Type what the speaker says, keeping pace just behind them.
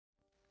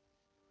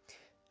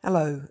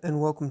Hello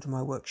and welcome to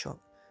my workshop.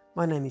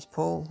 My name is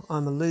Paul.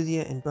 I'm a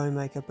luthier and bow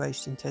maker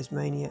based in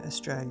Tasmania,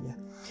 Australia.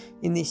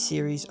 In this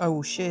series I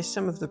will share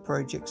some of the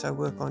projects I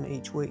work on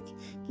each week,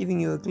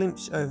 giving you a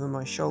glimpse over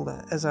my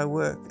shoulder as I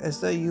work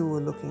as though you were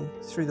looking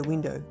through the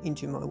window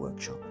into my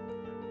workshop.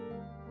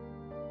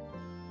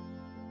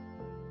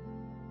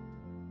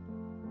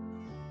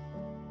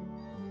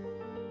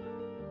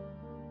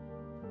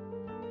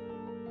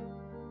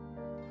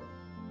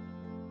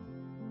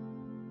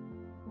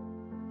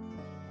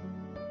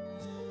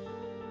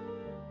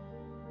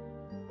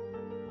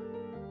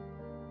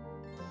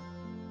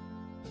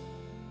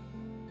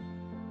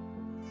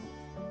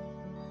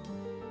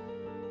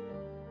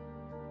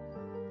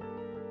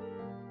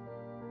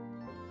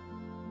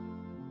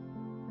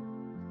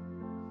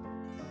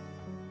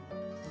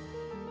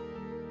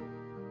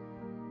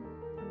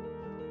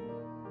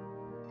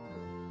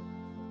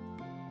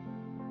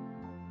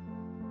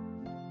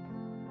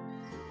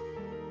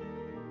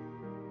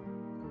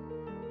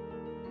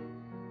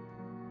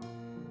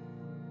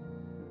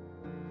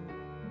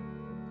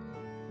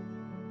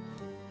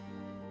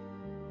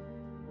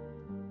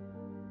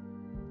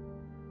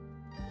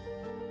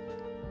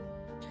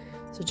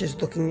 So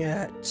just looking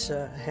at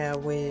how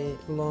we're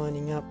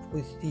lining up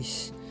with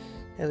this,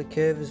 how the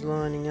curve is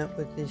lining up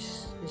with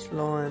this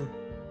line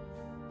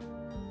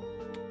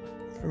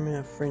from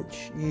our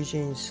French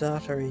Eugene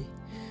Sartori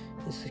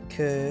is the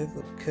curve,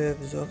 what the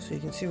curve is off. So you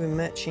can see we're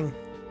matching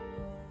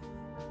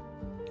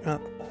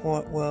up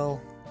quite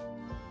well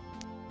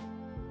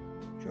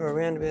to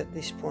around about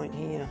this point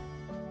here,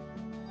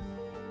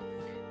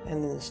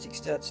 and then the stick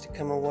starts to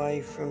come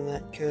away from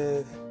that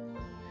curve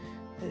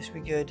as we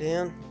go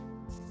down.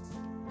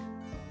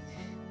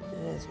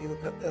 As we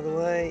look up the other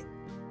way,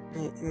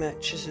 it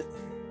matches it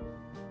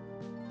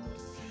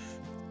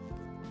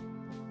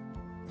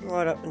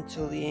right up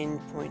until the end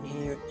point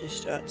here. It just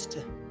starts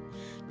to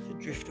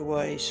drift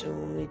away, so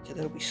we'll need to,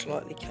 that'll be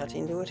slightly cut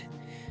into it,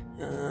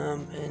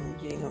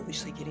 and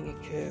obviously getting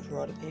a curve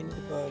right at the end of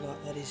the bow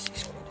like that is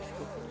quite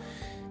difficult.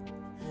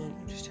 And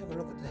we'll just have a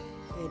look at the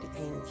head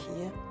end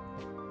here.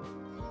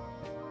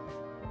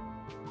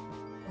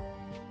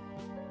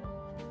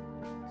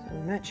 So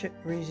we match it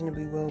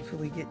reasonably well till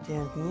we get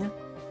down here,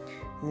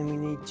 and then we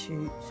need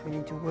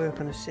to work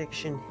on a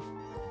section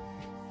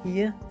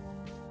here.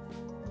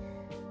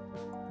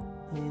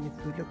 And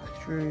if we look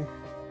through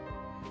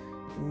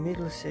the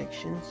middle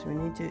section, so we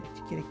need to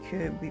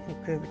get a bit more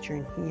curvature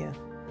in here.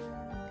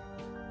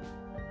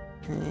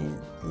 And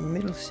the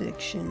middle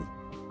section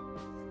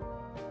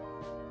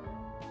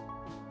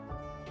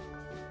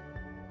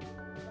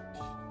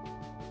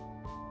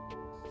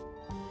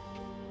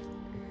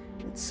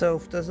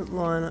itself doesn't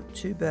line up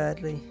too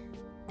badly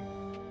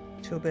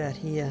to about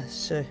here,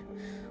 so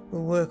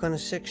we'll work on a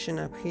section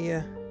up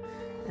here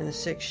and a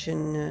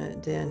section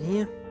down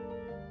here,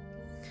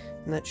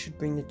 and that should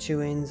bring the two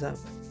ends up,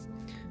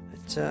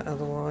 but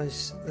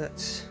otherwise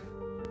that's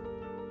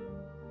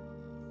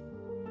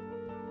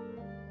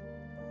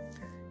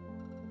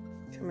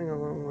coming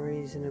along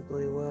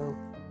reasonably well.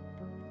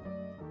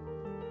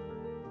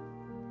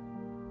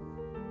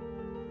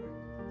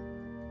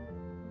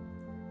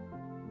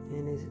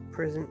 And is at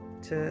present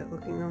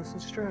looking nice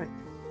and straight.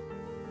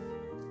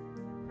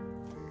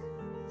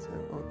 So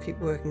I'll keep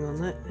working on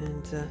that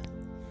and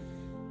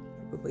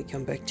probably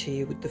come back to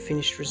you with the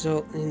finished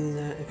result in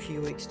a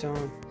few weeks'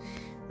 time.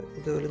 But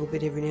we'll do a little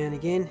bit every now and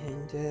again,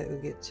 and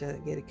we'll get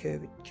a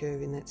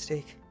curve in that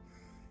stick.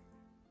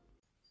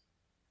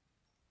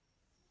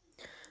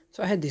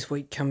 So I had this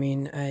week come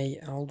in a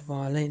old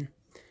violin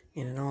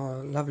in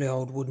a lovely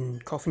old wooden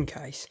coffin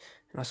case,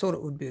 and I thought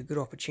it would be a good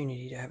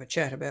opportunity to have a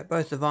chat about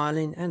both the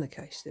violin and the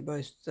case. They're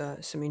both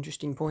some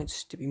interesting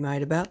points to be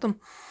made about them.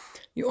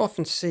 You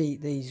often see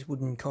these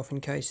wooden coffin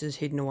cases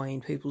hidden away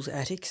in people's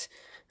attics,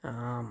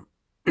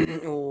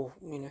 or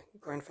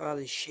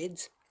grandfather's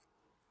sheds.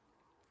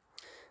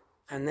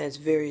 And there's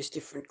various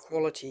different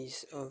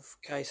qualities of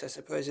case. I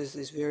suppose as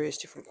there's various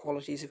different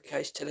qualities of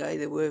case today,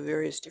 there were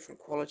various different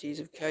qualities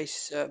of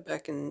case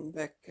back in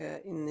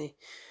the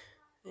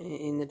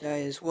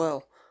day as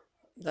well.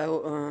 They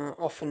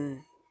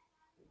often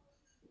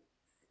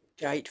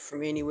date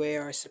from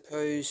anywhere, I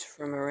suppose,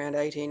 from around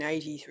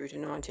 1880 through to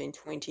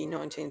 1920,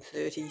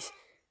 1930s,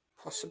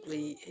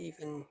 possibly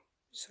even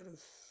sort of,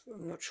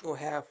 I'm not sure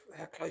how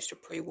close to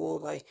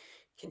pre-war they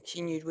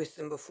continued with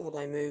them before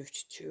they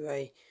moved to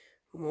a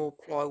more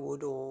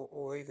plywood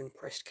or even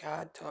pressed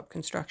card type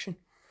construction.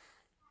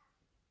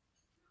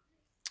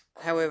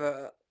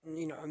 However,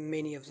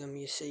 many of them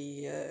you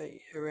see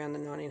around the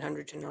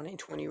 1900 to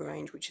 1920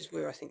 range, which is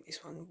where I think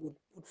this one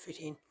would fit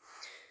in.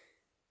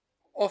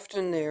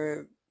 Often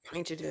they're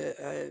painted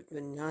a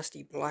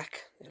nasty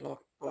black. They're like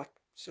black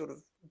sort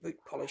of boot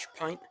polish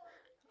paint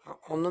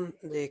on them.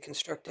 They're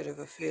constructed of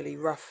a fairly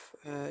rough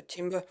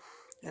timber,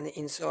 and the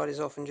inside is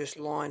often just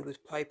lined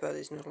with paper.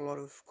 There's not a lot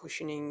of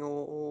cushioning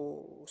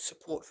or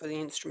support for the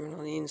instrument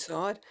on the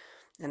inside,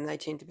 and they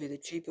tend to be the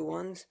cheaper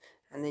ones.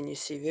 And then you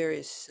see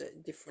various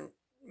different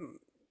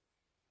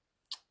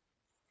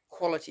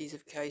qualities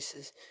of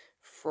cases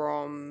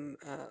from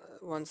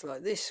ones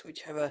like this,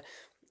 which have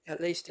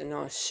at least a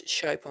nice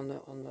shape on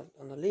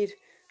the lid.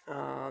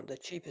 The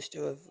cheapest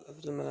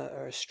of them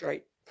are a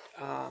straight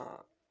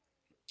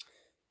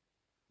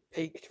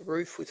peaked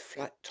roof with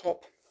flat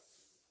top.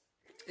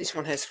 This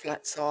one has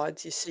flat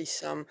sides. You see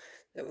some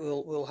that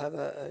will have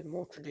a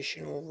more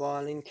traditional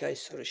violin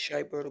case sort of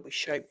shape, where it'll be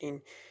shaped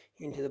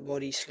into the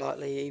body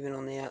slightly, even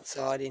on the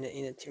outside in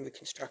a timber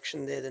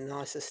construction. They're the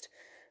nicest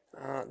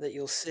that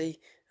you'll see.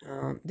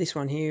 This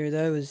one here,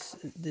 though, is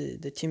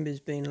the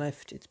timber's been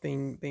left. It's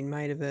been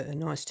made of a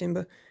nice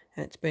timber,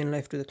 and it's been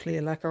left with a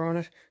clear lacquer on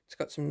it. It's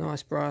got some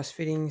nice brass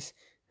fittings,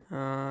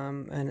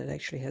 and it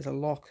actually has a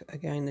lock.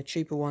 Again, the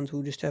cheaper ones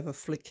will just have a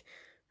flick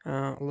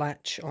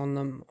latch on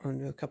them,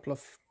 and a couple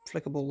of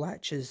flickable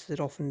latches that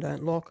often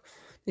don't lock.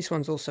 This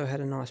one's also had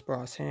a nice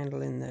brass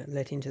handle in the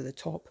let into the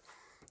top,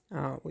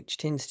 which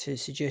tends to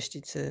suggest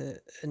it's a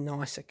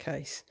nicer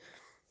case.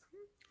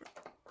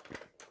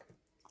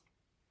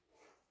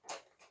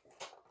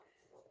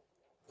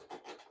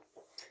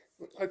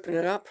 Open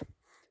it up,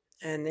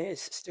 and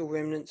there's still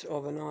remnants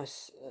of a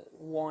nice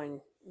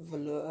wine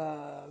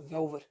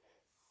velvet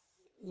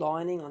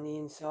lining on the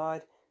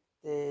inside.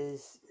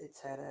 It's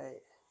had a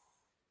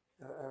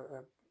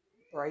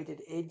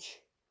braided edge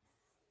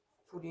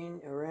put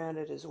in around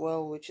it as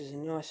well, which is a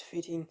nice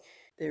fitting.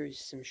 There is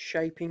some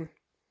shaping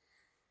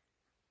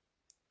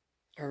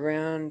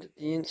around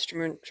the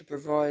instrument to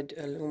provide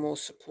a little more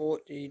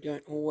support. You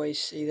don't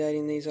always see that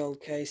in these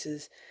old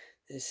cases.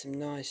 There's some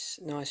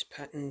nice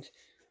patterned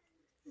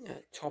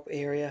top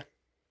area.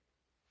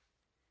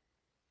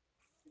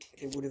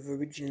 There would have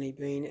originally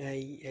been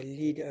a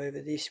lid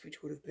over this,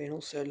 which would have been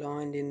also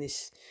lined in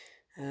this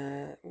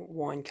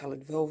wine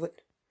coloured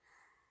velvet.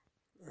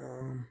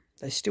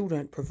 They still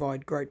don't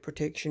provide great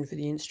protection for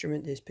the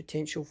instrument. There's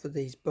potential for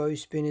these bow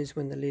spinners,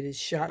 when the lid is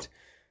shut,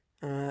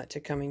 to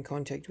come in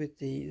contact with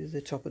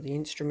the top of the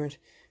instrument,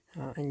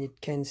 and you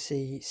can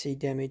see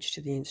damage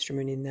to the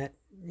instrument in that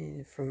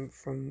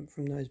from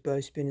those bow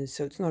spinners.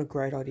 So it's not a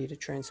great idea to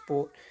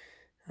transport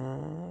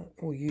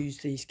or use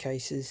these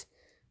cases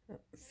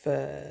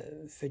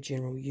for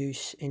general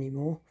use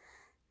anymore.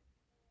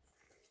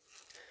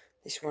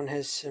 This one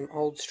has some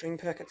old string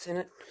packets in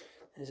it.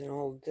 There's an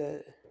old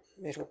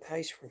metal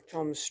case from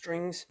Tom's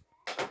Strings,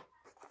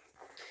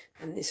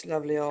 and this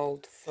lovely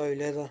old faux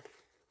leather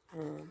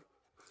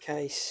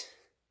case,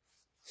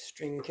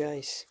 string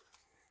case.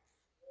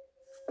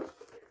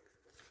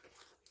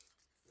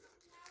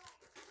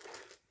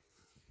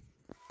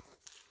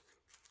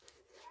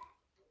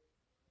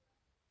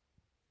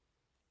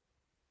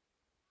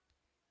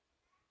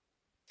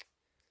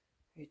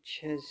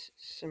 Which has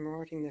some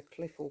writing, the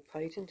Cliffle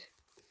patent,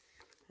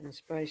 and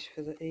space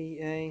for the E,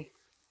 A,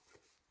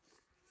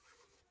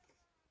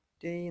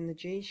 D and the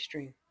G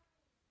string.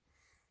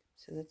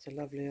 So that's a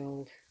lovely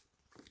old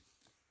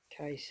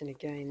case, and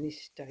again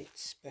this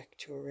dates back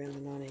to around the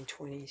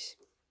 1920s.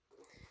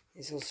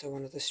 There's also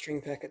one of the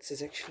string packets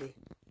is actually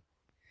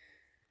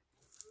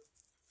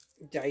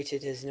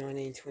dated as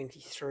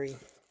 1923,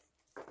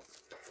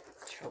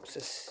 which helps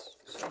us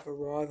sort of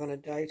arrive on a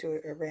date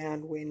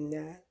around when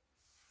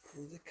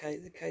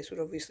the case would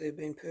obviously have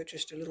been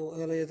purchased a little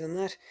earlier than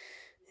that,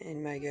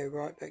 and may go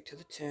right back to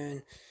the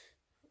turn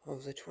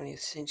of the 20th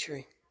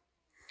century.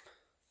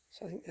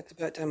 So I think that's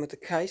about done with the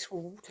case.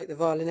 We'll take the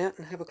violin out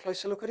and have a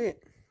closer look at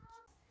it.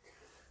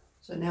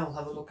 So now we'll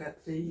have a look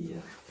at the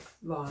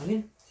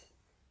violin.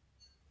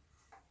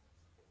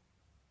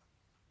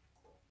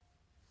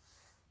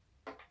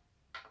 I'll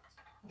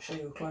show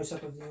you a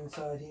close-up of the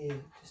inside here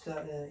to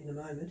start in a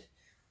moment.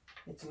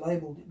 It's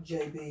labelled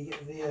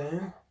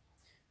J.B.Vuillaume,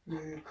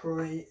 Rue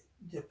Croix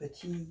de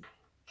Petit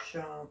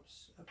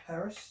Champs,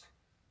 Paris,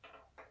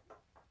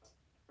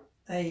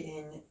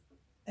 AN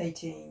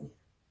 18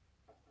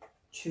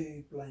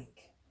 2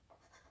 blank.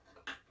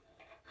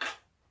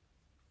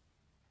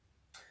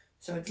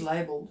 So it's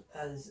labelled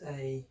as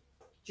a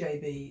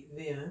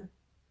J.B.Vuillaume,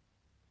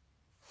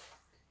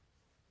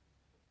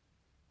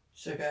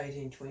 circa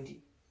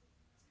 1820.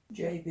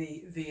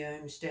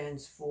 J.B.Vuillaume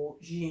stands for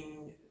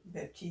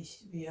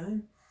Jean-Baptiste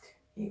Vuillaume.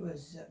 He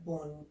was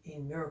born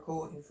in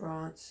Méricourt in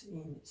France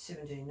in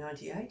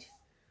 1798,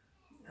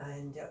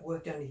 and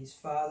worked under his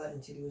father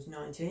until he was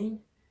 19,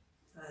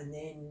 and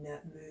then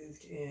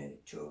moved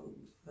to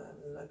a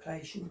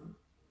location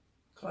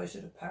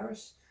closer to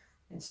Paris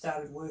and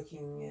started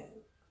working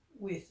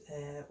with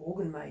an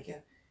organ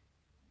maker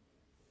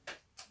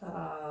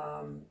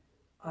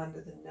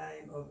under the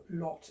name of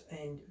Lot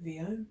and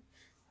Vuillaume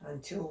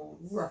until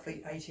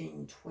roughly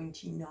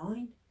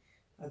 1829,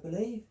 I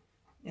believe,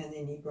 and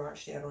then he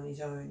branched out on his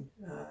own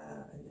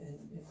and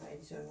made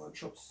his own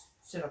workshops,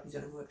 set up his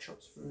own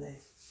workshops from there.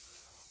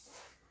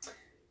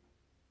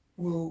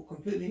 We'll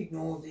completely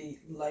ignore the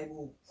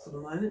label for the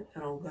moment,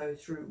 and I'll go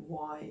through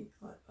why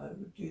I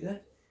would do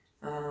that.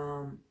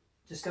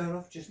 To start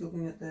off, just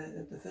looking at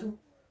the fiddle,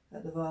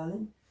 at the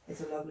violin,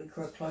 it's a lovely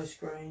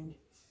close-grained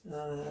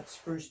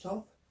spruce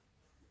top.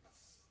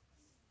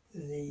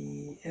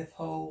 The F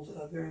holes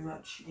are very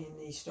much in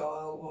the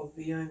style of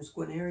Vuillaume's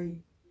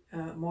Guarneri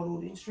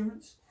modelled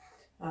instruments.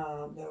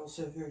 They're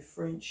also very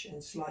French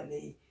and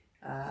slightly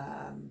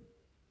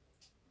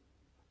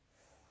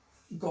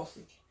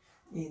Gothic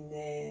in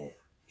their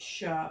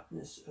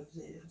sharpness of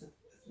the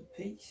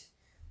peaks,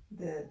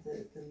 the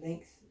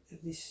length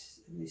of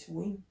this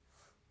wing.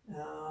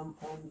 On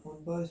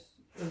both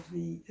of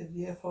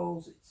the F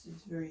holes,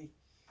 it's very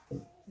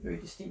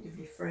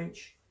distinctively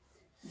French.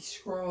 The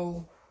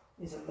scroll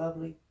is a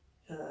lovely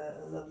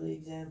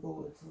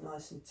example. It's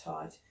nice and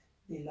tight.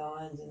 The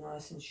lines are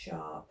nice and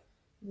sharp.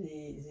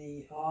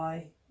 The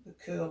eye, the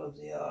curl of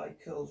the eye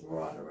curls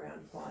right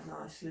around quite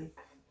nicely.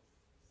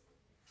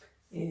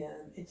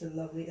 And it's a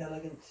lovely,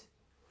 elegant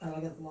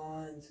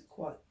lines,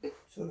 quite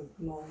sort of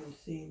long and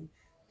thin.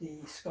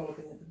 The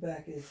scalloping at the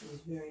back is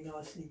very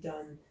nicely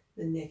done.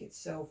 The neck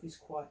itself is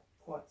quite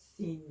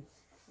thin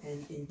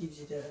and gives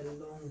it a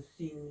long,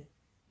 thin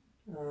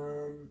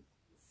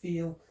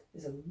feel.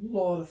 There's a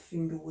lot of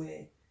finger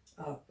wear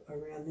up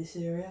around this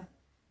area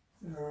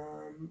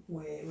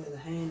where the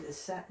hand has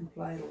sat and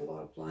played a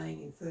lot of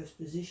playing in first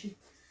position.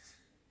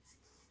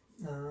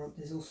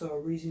 There's also a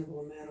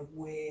reasonable amount of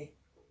wear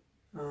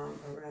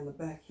around the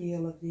back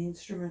heel of the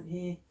instrument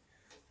here,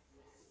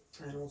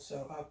 and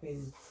also up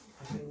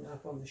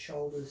on the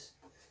shoulders.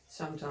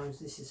 Sometimes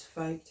this is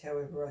faked.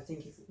 However, I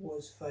think if it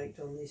was faked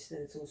on this,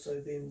 then it's also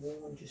been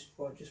worn just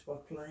by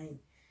playing.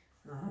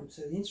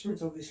 So the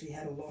instruments obviously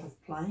had a lot of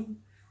playing,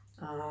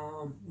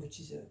 which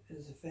is a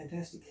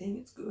fantastic thing.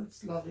 It's good.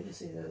 It's lovely to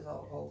see those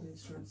old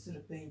instruments that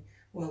have been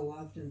well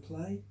loved and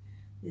played.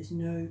 There's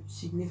no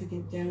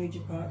significant damage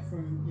apart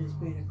from there's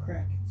been a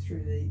crack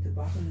through the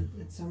button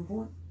at some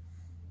point.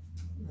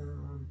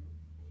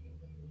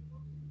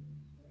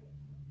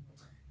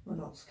 What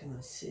else can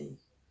I see?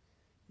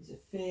 There's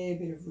a fair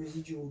bit of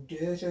residual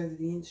dirt over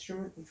the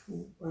instrument, which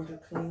we'll want to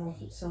clean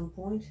off at some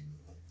point.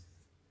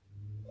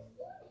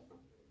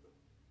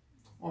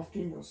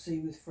 Often you'll see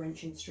with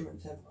French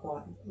instruments have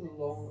quite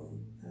long,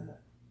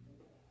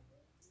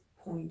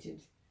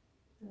 pointed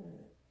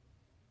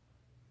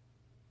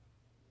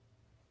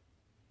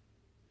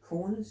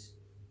corners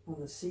on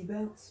the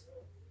C-belts.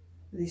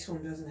 This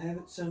one doesn't have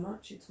it so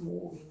much. It's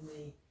more in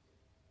the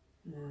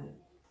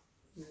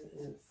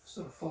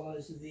sort of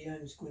follows the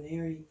Vuillaume's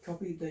Guarneri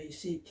copy, though you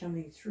see it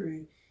coming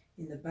through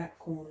in the back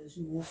corners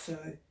more so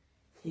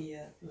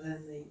here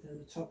than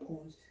the top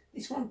corners.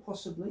 This one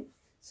possibly.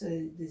 So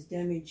there's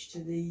damage to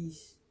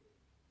these,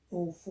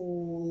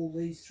 all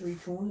these three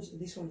corners.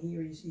 This one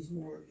here is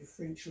more of your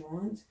French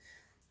lines,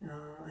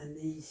 and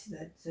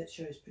that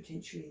shows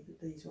potentially that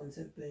these ones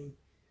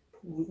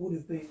would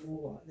have been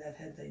more like that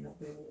had they not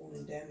been worn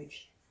and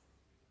damaged.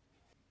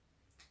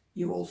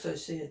 You also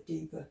see a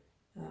deeper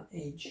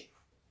edge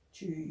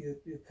to your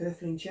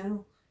purfling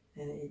channel,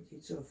 and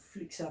it sort of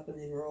flicks up and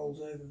then rolls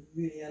over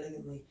really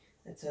elegantly.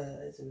 It's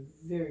a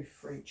very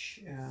French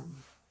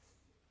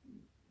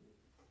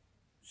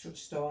sort of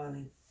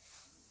styling.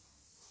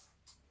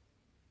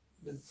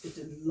 It's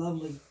a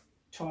lovely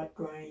tight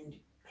grained,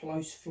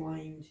 close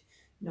flamed,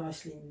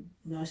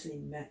 nicely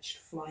matched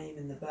flame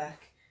in the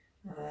back.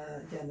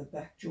 Down the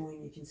back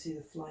join you can see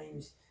the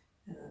flames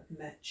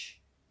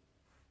match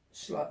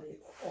slightly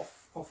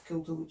off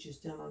kilter, which is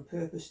done on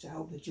purpose to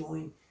help the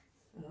join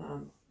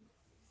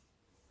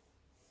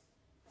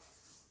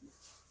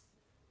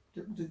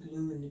the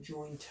glue and the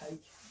join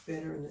take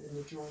better, and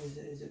the join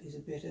is a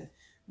better,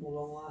 more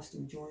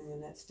long-lasting join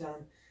when that's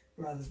done,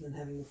 rather than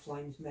having the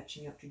flames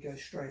matching up to go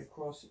straight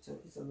across. It's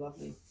a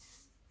lovely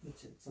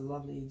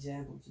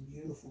example. It's a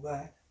beautiful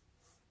back.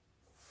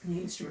 The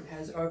instrument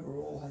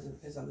overall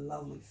has a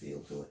lovely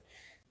feel to it.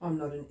 I'm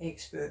not an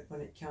expert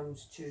when it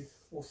comes to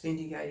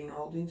authenticating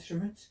old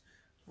instruments.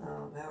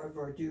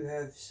 However, I do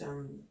have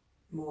some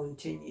more than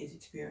 10 years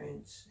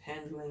experience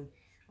handling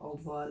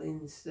old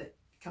violins that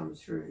come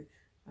through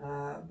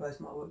both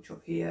my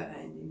workshop here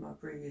and in my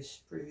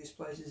previous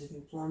places of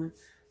employment,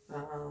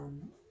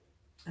 and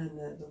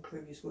the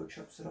previous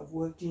workshops that I've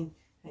worked in,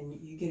 and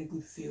you get a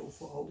good feel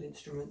for old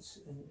instruments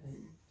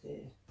and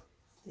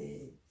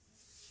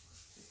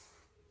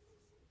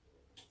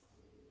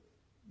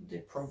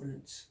their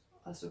provenance,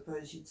 I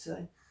suppose you'd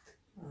say.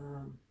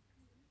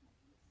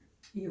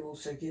 You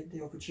also get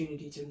the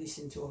opportunity to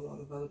listen to a lot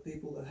of other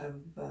people that have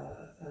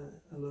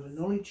a lot of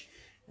knowledge,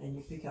 and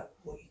you pick up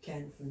what you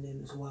can from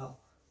them as well.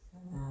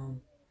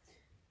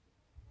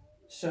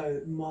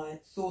 So my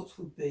thoughts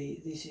would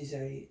be, this is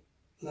a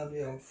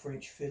lovely old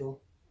French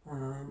fiddle.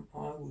 I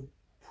would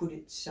put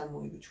it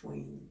somewhere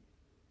between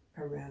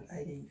around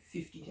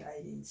 1850 to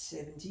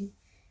 1870,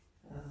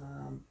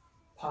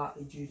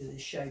 partly due to the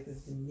shape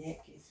of the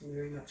neck. It's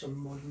very much a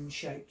modern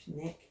shaped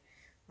neck.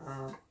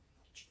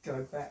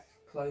 Go back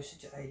closer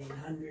to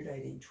 1800,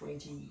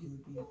 1820, you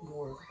would be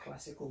more of a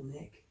classical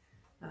neck.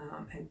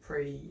 And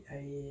pre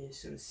a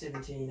sort of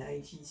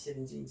 1780,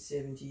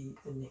 1770,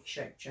 the neck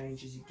shape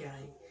changes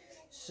again.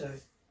 So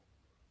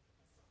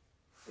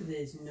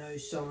there's no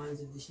signs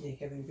of this neck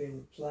having been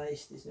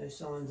replaced. There's no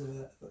signs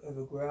of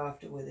a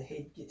graft, where the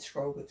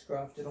scroll gets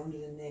grafted onto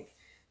the neck.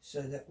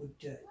 So that would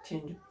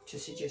tend to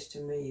suggest to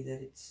me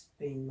that it's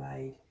been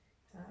made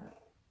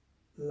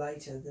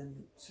later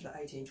than sort of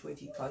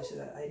 1820, closer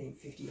to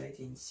 1850,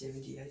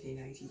 1870,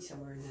 1880,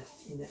 somewhere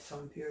in that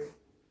time period.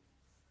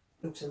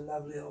 Looks a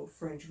lovely old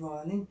French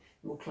violin.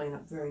 It will clean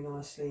up very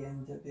nicely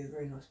and be a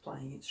very nice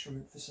playing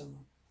instrument for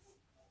someone.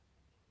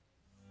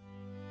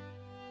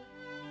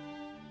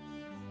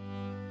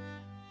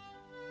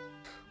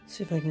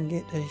 See if I can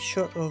get a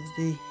shot of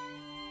the,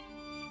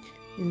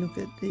 you look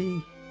at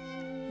the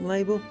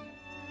label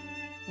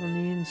on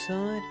the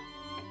inside.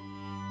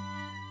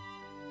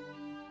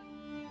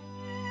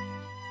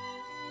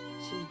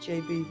 See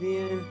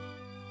J.B.Vuillaume.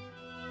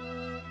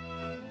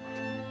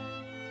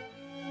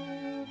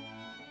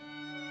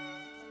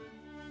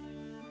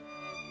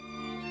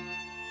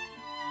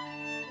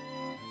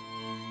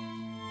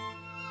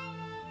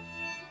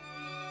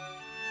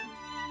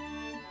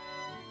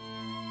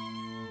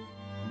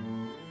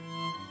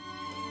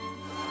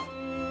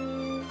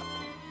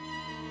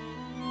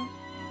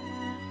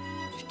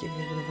 Just give you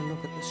a bit of a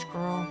look at the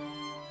scroll.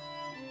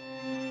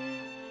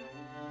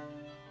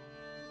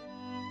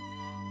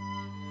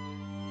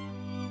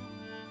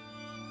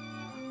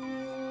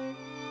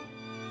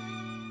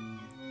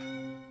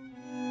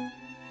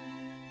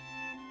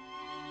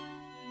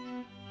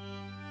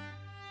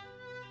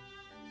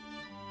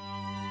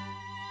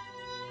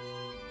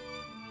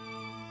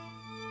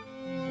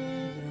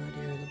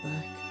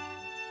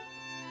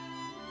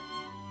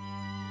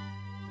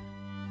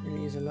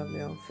 Really is a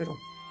lovely old fiddle.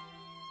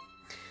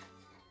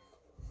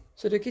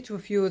 So to get to a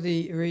few of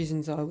the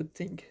reasons I would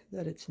think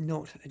that it's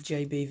not a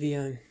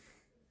J.B.Vuillaume.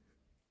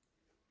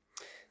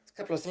 A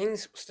couple of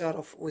things. We'll start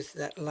off with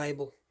that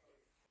label.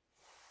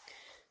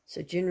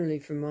 So generally,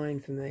 from my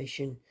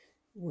information,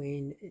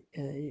 when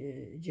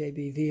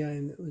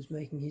J.B.Vuillaume was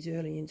making his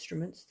early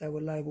instruments, they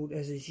were labelled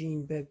as a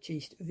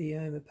Jean-Baptiste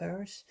Vuillaume of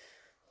Paris,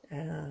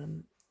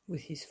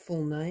 with his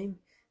full name,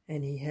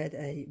 and he had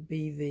a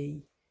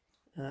BV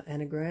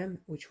anagram,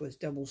 which was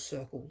double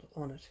circled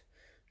on it.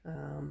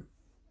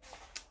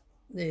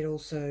 It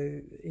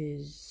also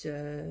is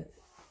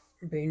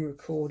been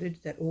recorded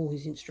that all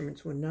his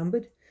instruments were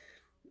numbered,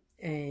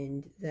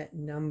 and that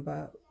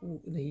number,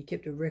 he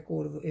kept a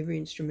record of every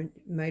instrument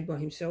made by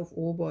himself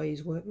or by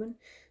his workmen.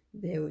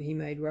 There he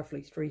made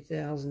roughly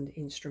 3,000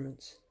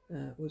 instruments,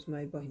 was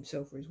made by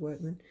himself or his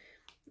workmen,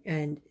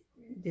 and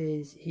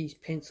he's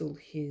penciled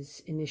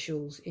his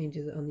initials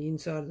on the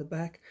inside of the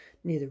back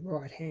near the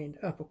right hand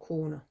upper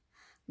corner.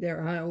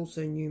 There are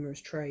also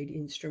numerous trade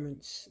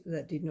instruments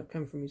that did not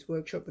come from his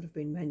workshop but have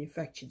been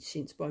manufactured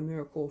since by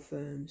Mirecourt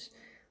firms.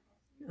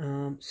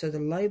 So the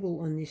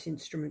label on this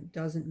instrument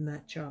doesn't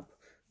match up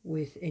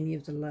with any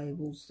of the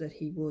labels that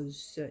he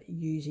was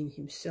using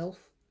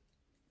himself.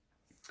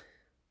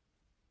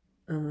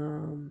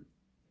 And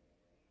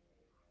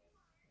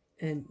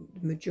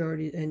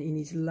in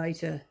his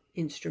later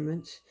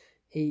instruments,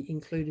 he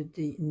included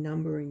the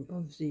numbering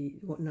of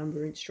what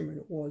number instrument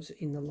it was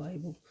in the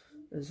label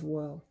as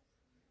well.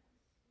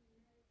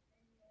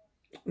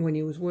 When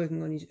he was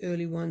working on his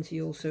early ones,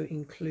 he also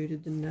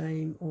included the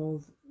name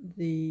of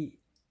the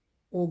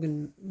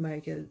organ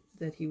maker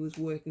that he was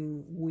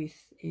working with,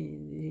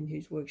 in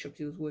whose workshops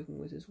he was working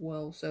with as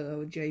well. So they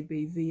were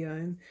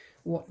J.B.Vuillaume,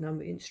 what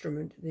number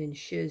instrument, then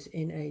Chez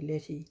N.A.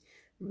 Letty,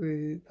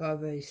 Rue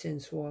Pavé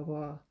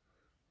Saint-Sauveur,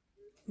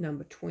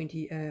 number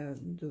 20,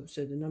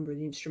 so the number of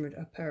the instrument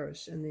are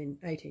Paris, and then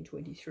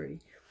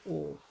 1823,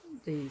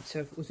 so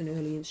if it was an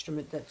early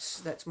instrument,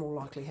 that's more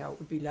likely how it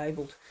would be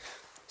labelled.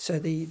 So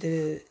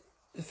the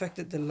fact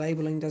that the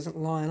labelling doesn't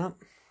line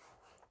up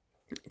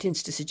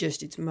tends to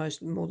suggest it's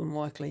more than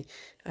likely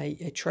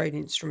a trade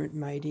instrument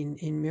made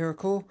in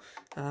Mirecourt,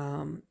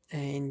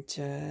 and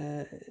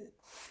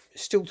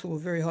still to a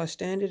very high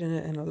standard,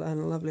 and a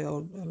lovely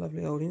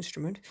old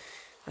instrument.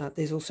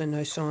 There's also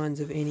no signs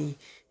of any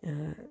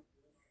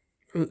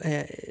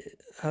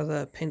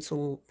other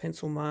pencil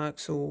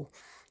marks or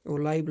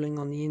labelling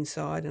on the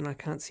inside, and I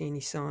can't see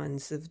any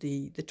signs of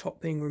the top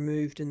being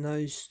removed and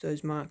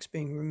those marks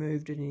being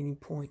removed at any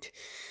point.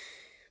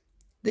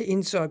 The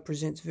inside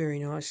presents very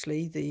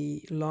nicely.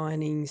 The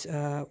linings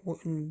are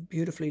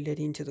beautifully let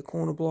into the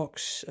corner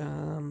blocks.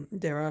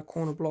 There are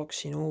corner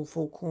blocks in all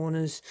four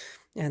corners,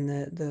 and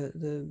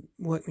the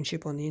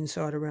workmanship on the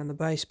inside around the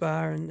bass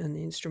bar and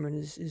the instrument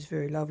is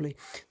very lovely.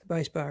 The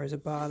bass bar is a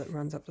bar that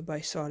runs up the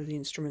bass side of the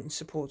instrument and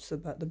supports the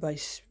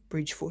bass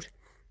bridge foot.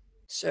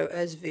 So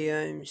as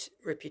Vuillaume's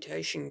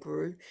reputation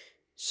grew,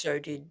 so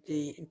did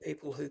the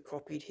people who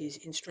copied his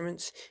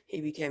instruments. He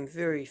became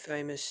very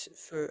famous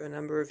for a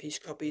number of his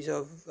copies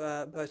of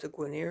both a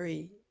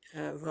Guarneri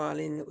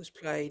violin that was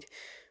played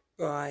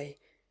by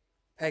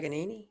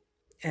Paganini,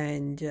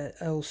 and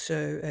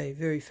also a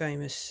very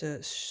famous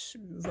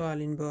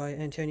violin by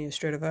Antonio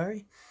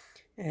Stradivari.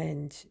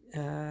 And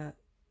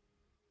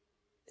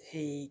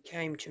he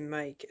came to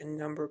make a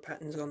number of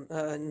patterns on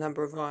a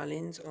number of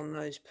violins on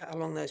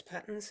along those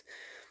patterns.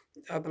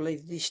 I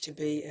believe this to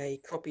be a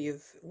copy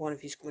of one of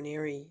his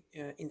Guarneri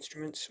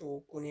instruments,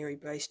 or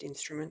Guarneri-based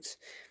instruments,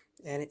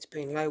 and it's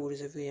been labelled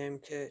as a Vuillaume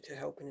to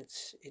help in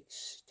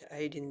its to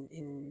aid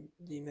in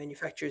the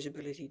manufacturer's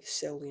ability to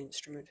sell the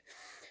instrument.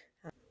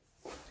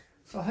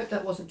 So I hope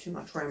that wasn't too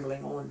much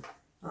rambling on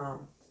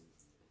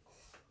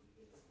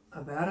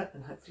about it,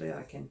 and hopefully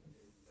I can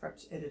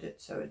perhaps edit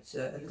it so it's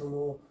a little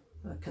more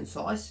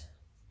concise.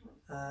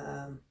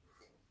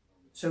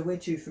 So where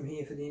to from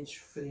here for the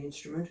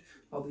instrument?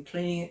 I'll be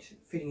cleaning it,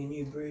 fitting a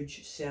new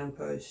bridge, sound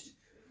post,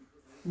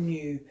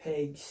 new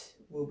pegs.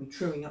 We'll be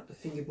truing up the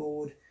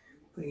fingerboard,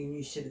 putting a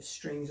new set of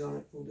strings on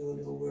it. We'll do a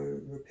little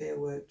repair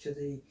work to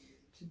the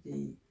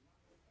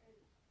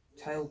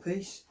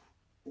tailpiece,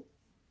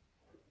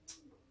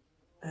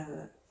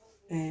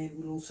 and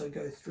we'll also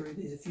go through.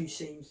 There's a few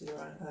seams that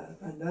are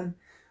undone.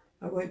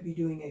 I won't be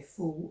doing a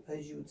full,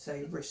 as you would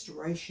say,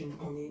 restoration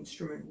on the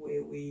instrument,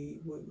 where we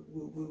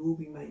will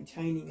be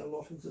maintaining a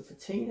lot of the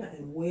patina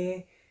and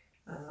wear,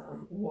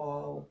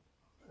 while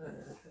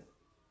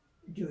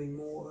doing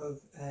more of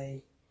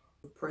a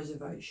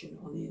preservation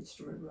on the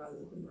instrument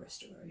rather than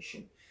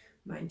restoration,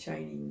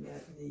 maintaining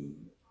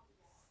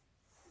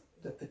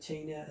the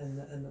patina and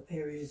the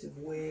areas of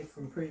wear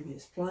from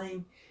previous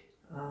playing.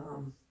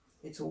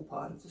 It's all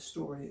part of the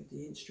story of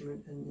the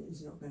instrument, and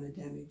is not going to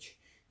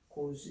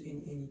cause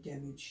any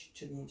damage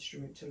to the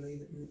instrument to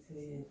leave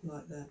it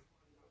like that.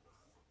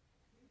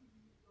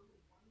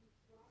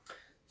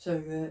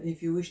 So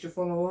if you wish to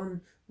follow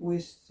on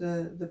with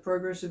the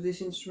progress of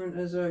this instrument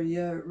as I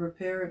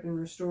repair it and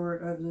restore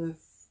it over the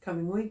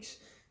coming weeks,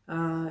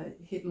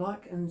 hit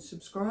like and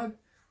subscribe,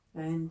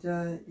 and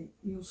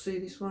you'll see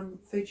this one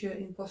feature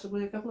in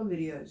possibly a couple of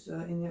videos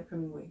in the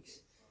upcoming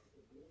weeks.